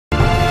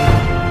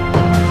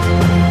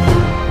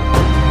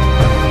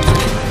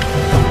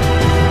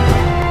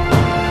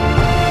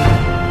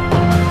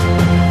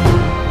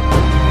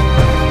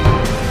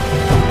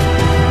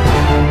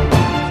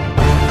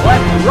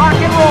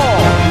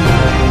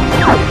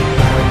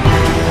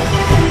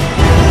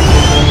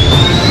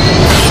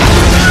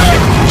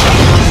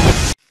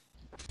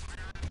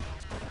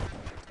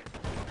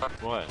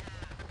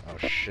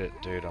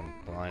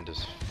blind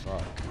as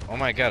fuck. Oh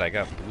my god, I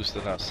got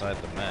boosted outside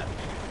the map.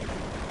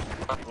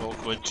 Well,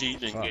 quit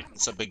cheating and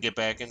get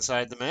back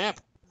inside the map.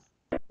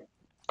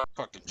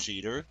 Fucking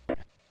cheater.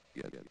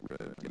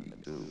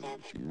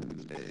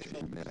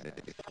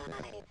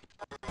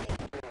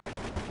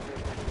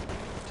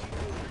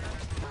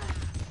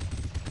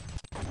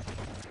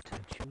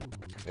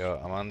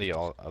 Yo, I'm on the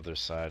other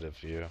side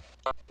of you.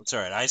 It's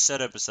alright, I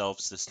set up a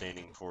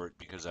self-sustaining fort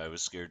because I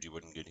was scared you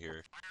wouldn't get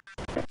here.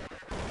 It's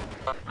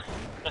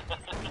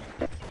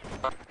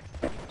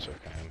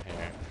okay, I'm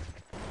here.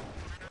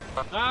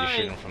 Hi, You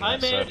shoot him from hi,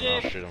 that side and I'll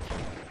Magic. shoot him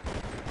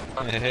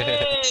from...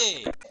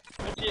 Hey!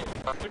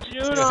 What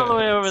you doing all the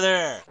way over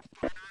there?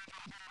 What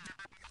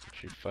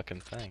you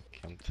fucking think?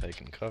 I'm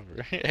taking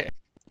cover.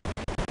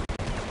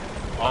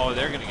 Oh,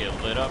 they're gonna get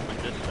lit up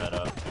with this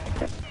setup.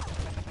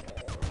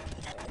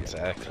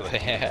 Exactly,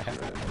 yeah.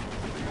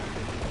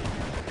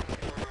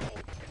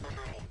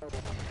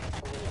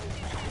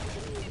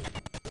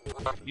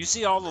 You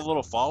see all the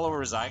little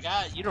followers I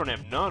got? You don't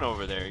have none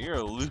over there. You're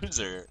a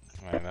loser.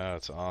 I know,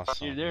 it's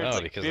awesome. Dude, there's no,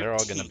 like because 15. they're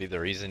all gonna be the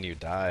reason you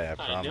die, I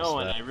promise I know,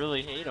 that. and I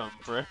really hate them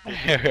for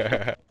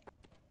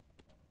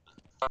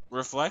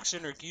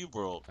Reflection or cube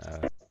world?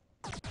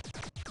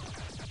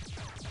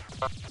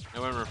 I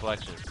went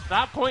reflection.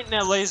 Stop pointing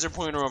that laser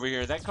pointer over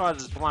here. That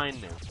causes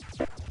blindness.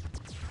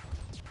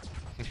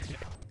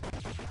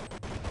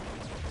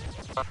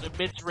 It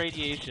emits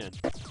radiation.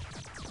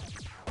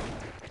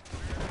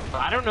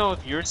 I don't know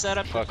if you're set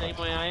up The same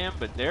way I am,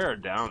 but they're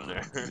down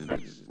there.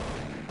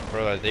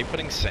 Bro, are they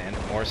putting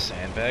more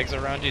sandbags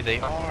around you? They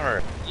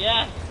are!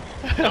 Yes!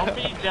 Don't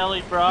be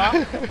jelly,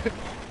 bro.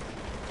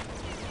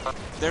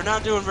 They're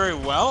not doing very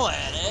well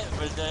at it,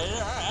 but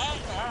they're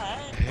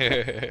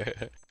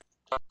alright.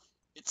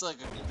 It's like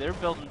they're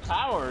building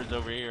towers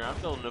over here. I'm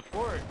building a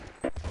fort.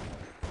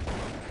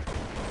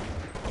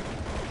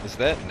 Is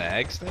that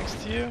Nags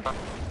next to you?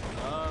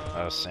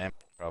 Oh, Sam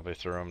probably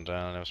threw him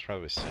down. It was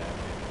probably Sammy.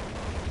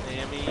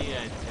 Sammy,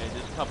 and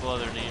there's a couple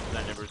other names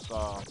I never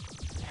saw.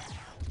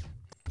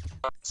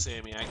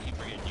 Sammy, I keep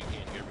forgetting you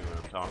can't hear me when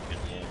I'm talking.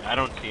 Yeah, I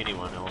don't see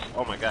anyone else.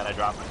 Oh my god, I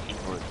dropped my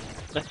keyboard.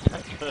 That's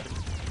not good.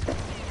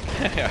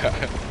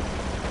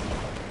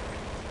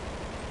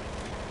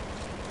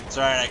 It's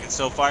alright, I can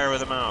still fire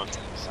with a mouse.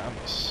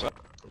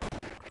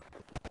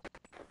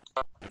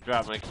 I've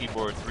dropped my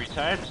keyboard 3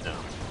 times now.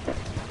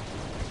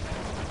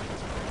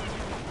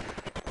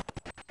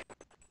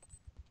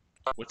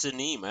 What's a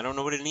meme? I don't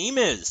know what a meme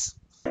is.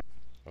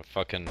 A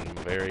fucking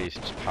very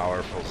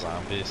powerful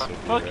zombie, so be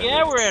Fuck ready.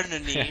 yeah, we're adding a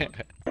meme.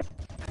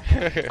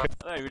 I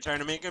thought you were trying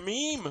to make a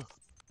meme.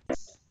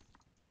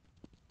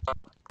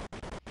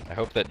 I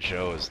hope that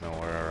Joe is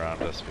nowhere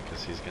around us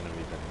because he's gonna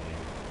be the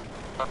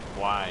meme.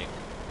 Why?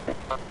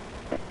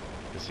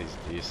 Because he's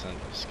decent,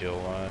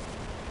 skill-wise.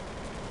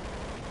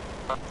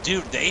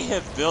 Dude, they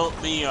have built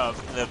me up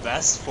the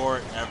best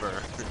fort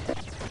ever.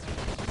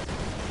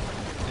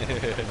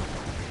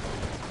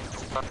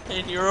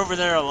 And you're over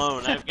there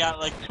alone. I've got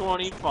like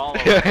 20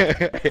 followers.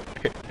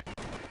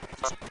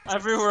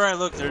 Everywhere I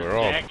look, there's We're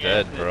all dead,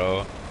 jackasses.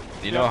 bro.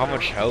 Do you know how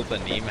much health a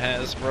Neem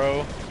has,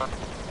 bro?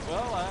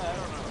 Well, I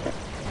don't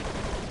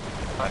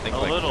know. I think A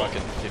like little.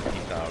 fucking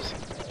 50,000.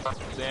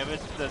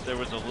 Savage said there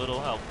was a little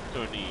help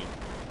to a need.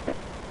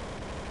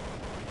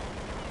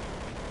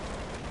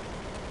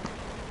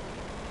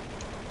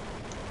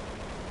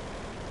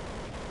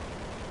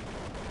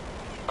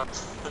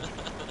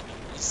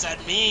 You said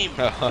meme.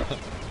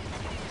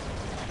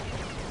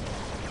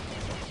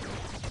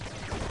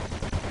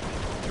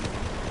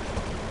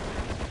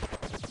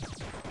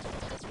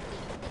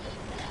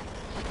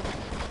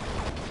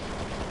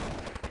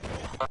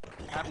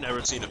 I've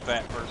never seen a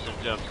fat person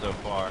jump so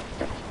far.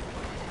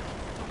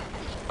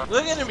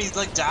 Look at him, he's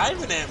like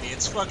diving at me.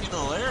 It's fucking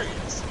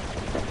hilarious.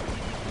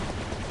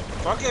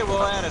 Fuck it,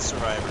 we'll add a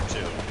survivor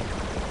too.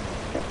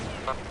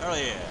 Oh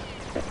yeah.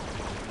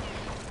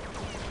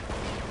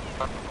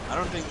 I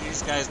don't think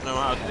these guys know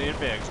how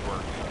sandbags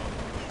work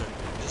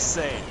though. Just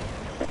saying.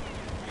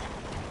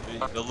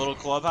 The little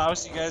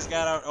clubhouse you guys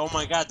got out. Oh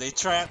my god, they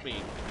trapped me.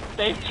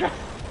 They trapped.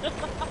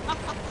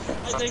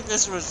 I think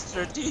this was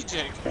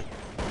strategic.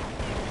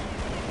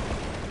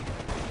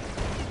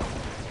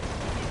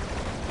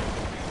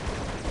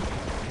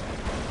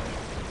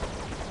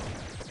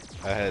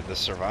 The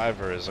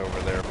survivor is over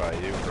there by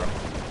you, bro.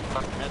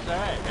 That's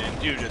alright, man.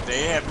 Dude,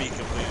 they have me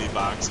completely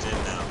boxed in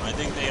now. I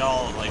think they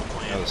all like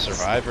plan. No, the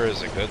survivor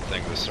is a good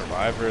thing. The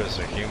survivor is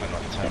a human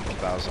with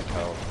 10,000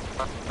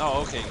 health.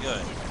 Oh, okay,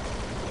 good.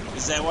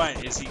 Is that why?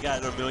 Is he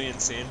got a million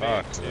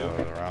sandbags Fuck, too? yo,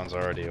 the round's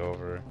already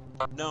over.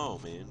 No,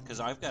 man, because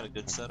I've got a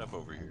good setup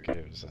over here. Who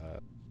gives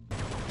that?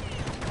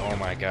 Oh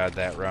my god,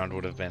 that round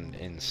would have been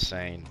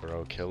insane,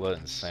 bro. Killa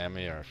and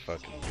Sammy are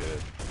fucking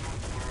good.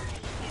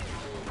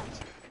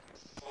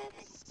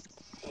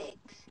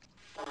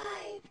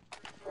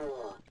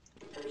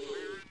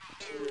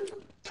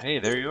 Hey,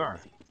 there you are.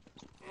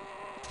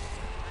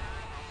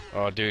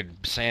 Oh,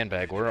 dude,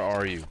 Sandbag, where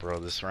are you, bro?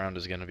 This round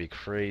is gonna be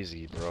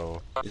crazy,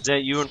 bro. Is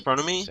that you in front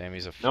of me?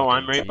 Sammy's a No,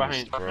 I'm fucking right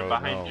beast, behind. bro. I'm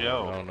behind no,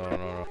 Joe.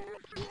 No.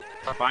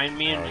 Find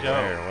me and Oh, Joe.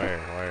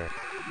 where?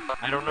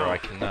 I don't Bro, know. I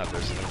cannot.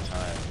 There's no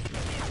time.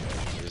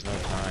 There's no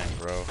time,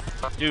 bro.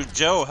 Dude,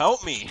 Joe,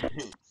 help me.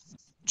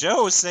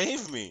 Joe,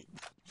 save me.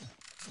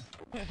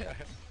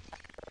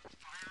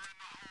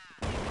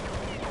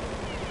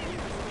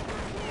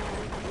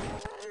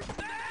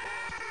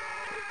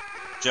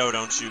 Joe,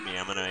 don't shoot me.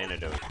 I'm gonna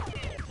antidote.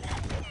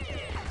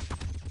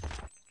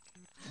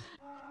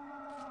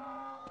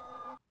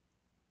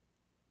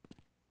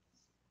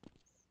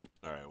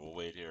 Alright, we'll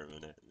wait here a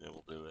minute, and then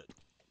we'll do it.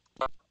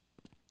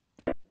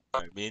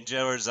 Alright, me and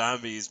Joe are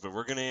zombies, but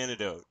we're gonna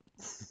antidote.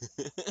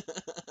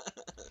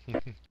 You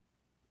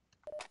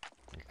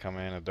come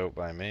antidote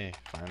by me.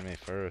 Find me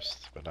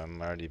first. But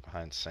I'm already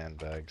behind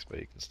sandbags, but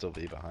you can still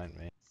be behind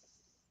me.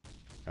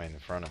 I mean, in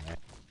front of me.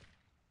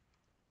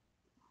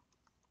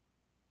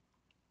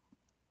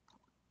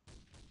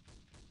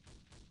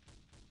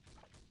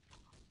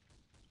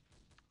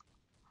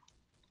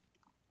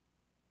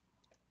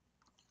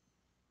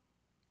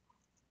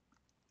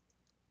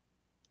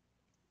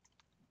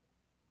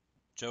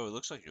 Joe, it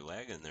looks like you're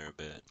lagging there a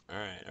bit.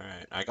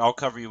 Alright. I'll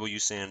cover you while you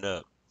sand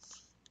up.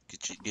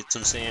 Get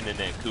some sand in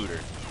that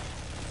cooter.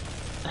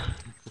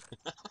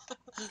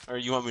 Or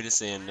you want me to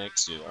stand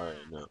next to you?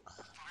 Alright, no.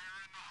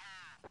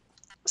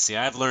 See,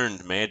 I've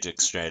learned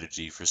magic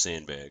strategy for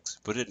sandbags.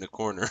 Put it in the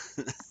corner.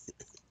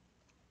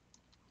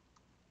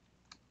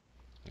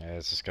 Yeah,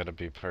 it's just gotta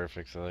be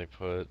perfectly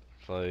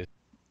placed.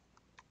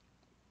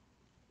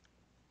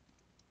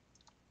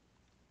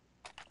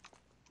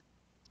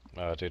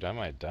 Oh, dude, I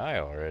might die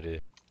already.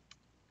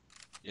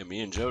 Yeah,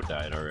 me and Joe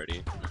died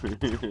already.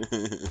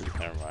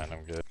 Never mind,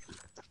 I'm good.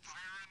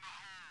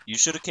 You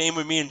should have came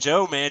with me and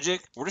Joe,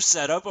 Magic. We're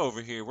set up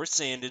over here. We're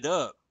sanded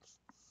up.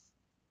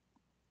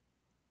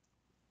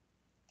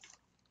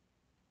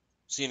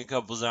 Seen a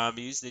couple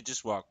zombies. They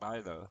just walked by,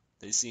 though.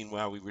 They seen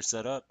how we were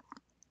set up.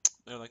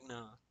 They're like,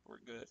 nah, we're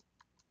good.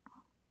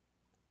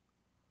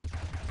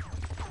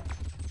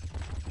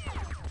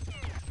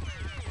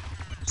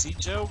 See,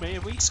 Joe,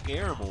 man, we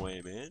scare them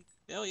away, man.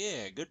 Hell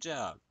yeah, good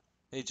job.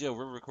 Hey, Joe,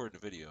 we're recording a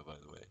video, by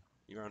the way.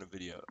 You're on a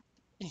video.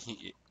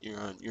 you're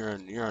on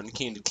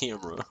candid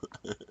camera.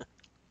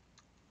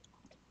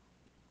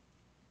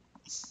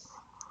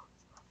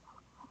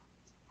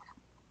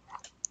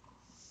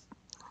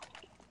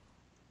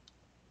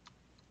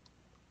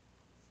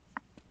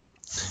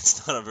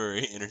 It's not a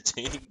very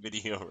entertaining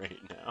video right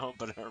now,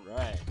 but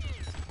alright.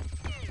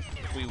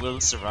 We will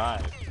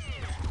survive.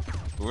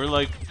 We're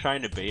like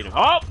trying to bait him.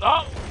 Oh!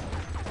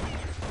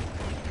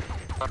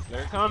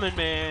 They're coming,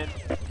 man.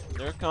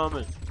 They're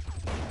coming.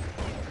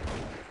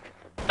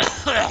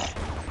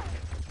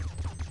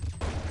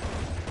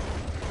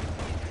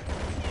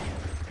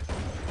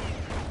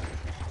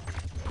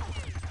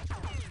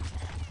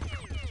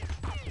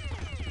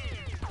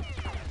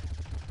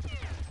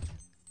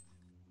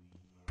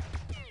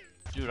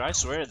 Dude, I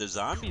swear the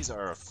zombies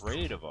are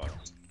afraid of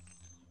us.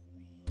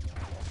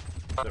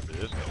 Except for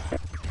this guy.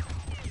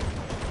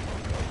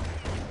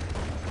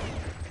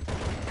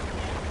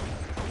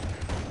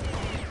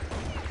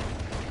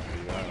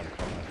 You got him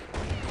coming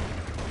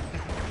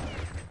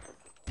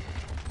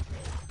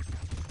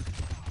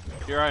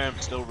for Here I am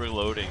still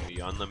reloading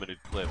the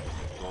unlimited clip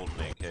of Golden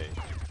AK.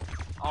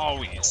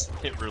 Always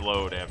hit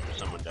reload after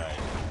someone dies.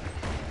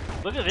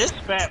 Look at this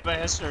fat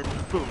bastard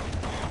move.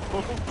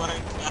 Oh my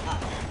god.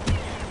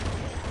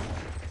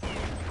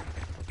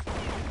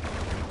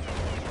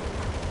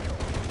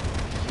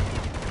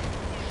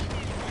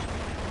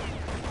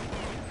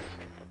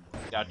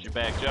 Got your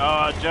back, Joe.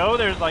 Oh, Joe,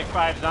 there's like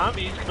 5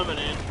 zombies coming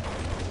in.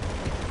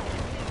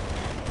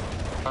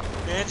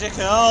 Magic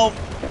help!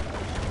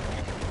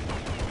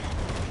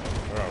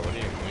 Bro, what do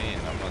you mean?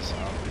 I'm a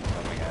zombie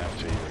coming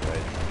after you,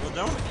 right? Well,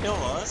 don't kill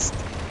us.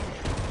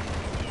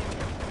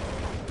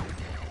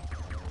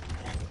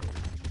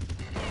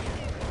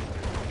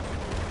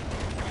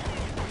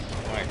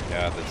 Oh my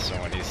god, there's so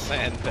many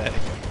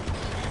sandbags.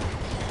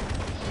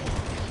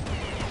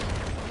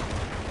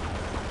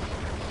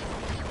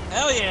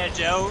 Hell yeah,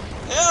 Joe.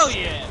 Hell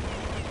yeah.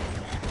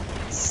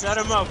 Set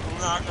him up. We'll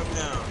knock him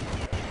down.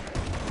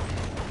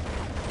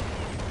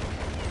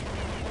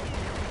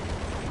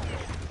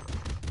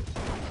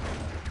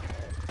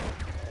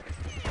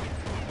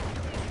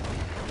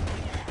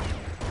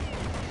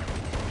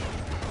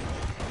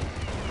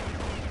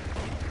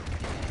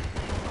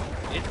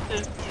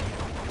 It's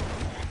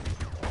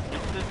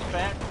this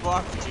fat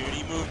fuck, dude.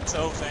 He moved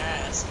so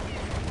fast.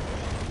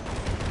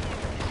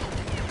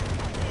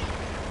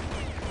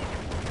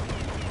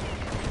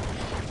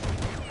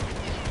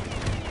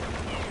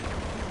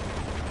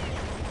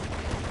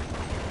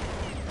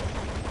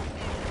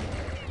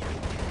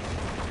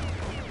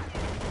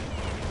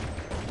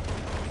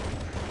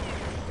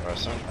 Bro, I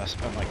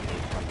spent like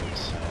 800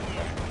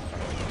 sandbags in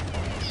front of the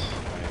points. I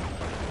mean,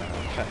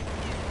 fucking okay.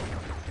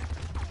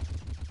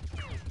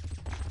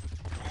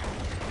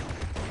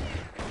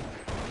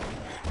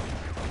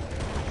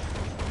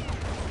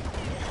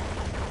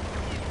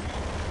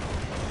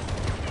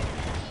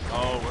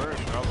 Oh, we're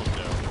in trouble,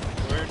 Joe.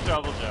 We're in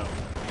trouble, Joe.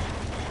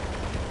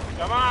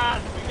 Come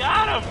on, we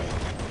got him!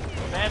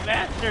 That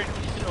bastard,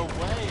 get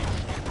away!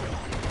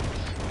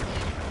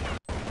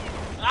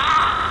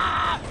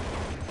 Ah!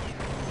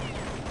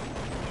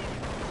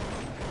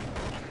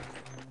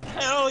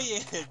 Hell yeah,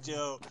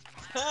 Joe!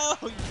 Hell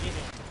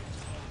yeah!